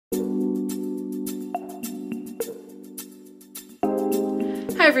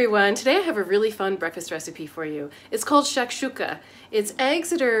Hi everyone, today I have a really fun breakfast recipe for you. It's called Shakshuka. It's eggs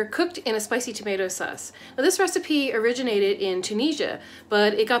that are cooked in a spicy tomato sauce. Now this recipe originated in Tunisia,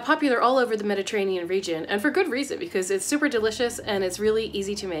 but it got popular all over the Mediterranean region, and for good reason, because it's super delicious and it's really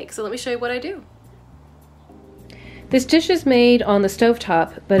easy to make. So let me show you what I do. This dish is made on the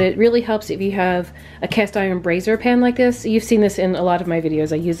stovetop, but it really helps if you have a cast iron brazier pan like this. You've seen this in a lot of my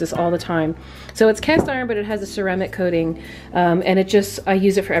videos. I use this all the time. So it's cast iron, but it has a ceramic coating, and I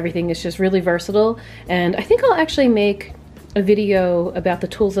use it for everything. It's just really versatile, and I think I'll actually make a video about the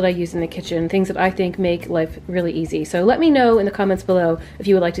tools that I use in the kitchen, things that I think make life really easy. So let me know in the comments below if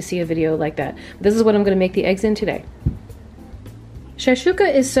you would like to see a video like that. This is what I'm going to make the eggs in today.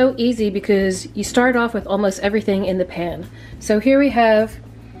 Shakshuka is so easy because you start off with almost everything in the pan. So here we have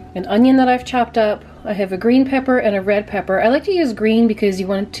an onion that I've chopped up. I have a green pepper and a red pepper. I like to use green because you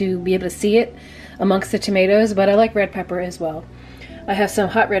want to be able to see it amongst the tomatoes, but I like red pepper as well. I have some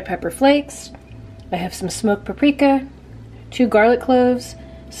hot red pepper flakes. I have some smoked paprika, 2 garlic cloves,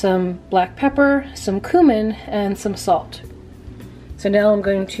 some black pepper, some cumin, and some salt. So now I'm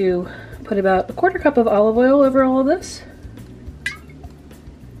going to put about a 1/4 cup of olive oil over all of this.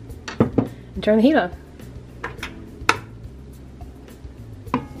 And turn the heat on.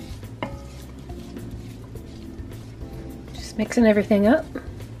 Just mixing everything up.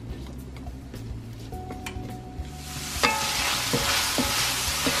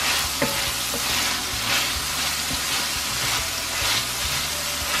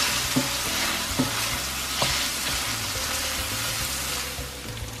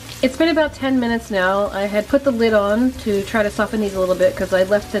 It's been about 10 minutes now. I had put the lid on to try to soften these a little bit because I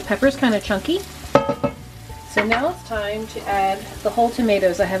left the peppers kind of chunky. So now it's time to add the whole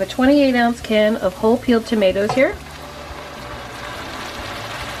tomatoes. I have a 28-ounce can of whole peeled tomatoes here.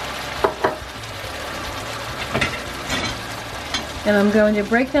 And I'm going to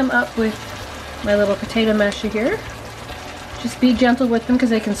break them up with my little potato masher here. Just be gentle with them because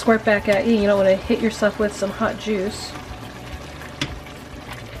they can squirt back at you. You don't want to hit yourself with some hot juice.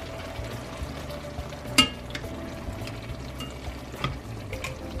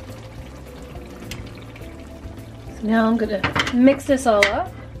 Now I'm going to mix this all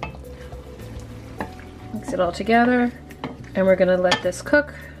up, mix it all together, and we're going to let this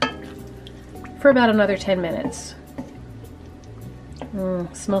cook for about another 10 minutes.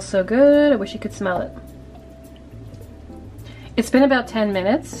 Smells so good, I wish you could smell it. It's been about 10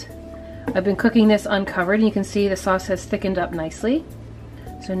 minutes. I've been cooking this uncovered, and you can see the sauce has thickened up nicely.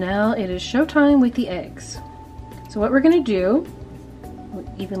 So now it is showtime with the eggs. So what we're going to do,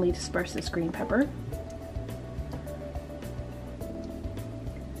 we'll evenly disperse this green pepper.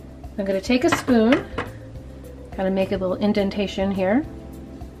 I'm going to take a spoon, kind of make a little indentation here.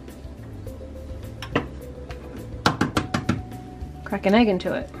 Crack an egg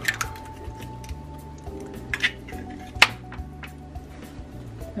into it.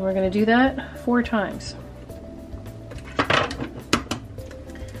 And we're going to do that 4 times.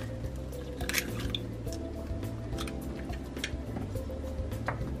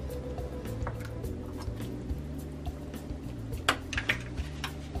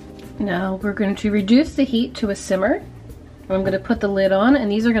 Now we're going to reduce the heat to a simmer. I'm going to put the lid on,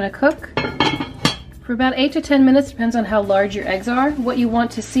 and these are going to cook for about 8 to 10 minutes, depends on how large your eggs are. What you want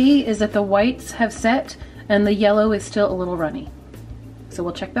to see is that the whites have set and the yellow is still a little runny. So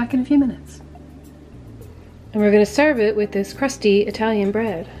we'll check back in a few minutes. And we're going to serve it with this crusty Italian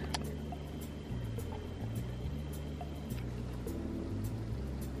bread.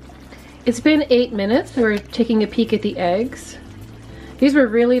 It's been 8 minutes. We're taking a peek at the eggs. These were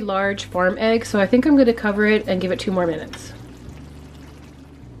really large farm eggs, so I think I'm going to cover it and give it 2 more minutes.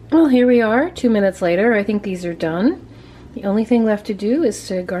 Well, here we are, 2 minutes later. I think these are done. The only thing left to do is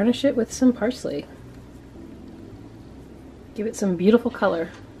to garnish it with some parsley. Give it some beautiful color.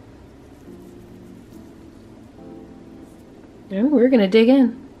 And we're going to dig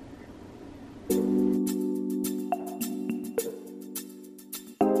in.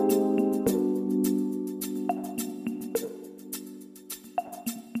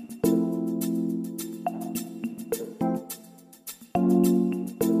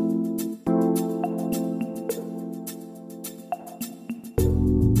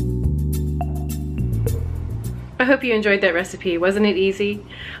 I hope you enjoyed that recipe. Wasn't it easy?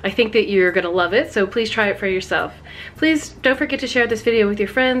 I think that you're gonna love it, so please try it for yourself. Please don't forget to share this video with your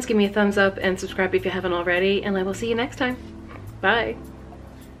friends, give me a thumbs up, and subscribe if you haven't already, and I will see you next time. Bye.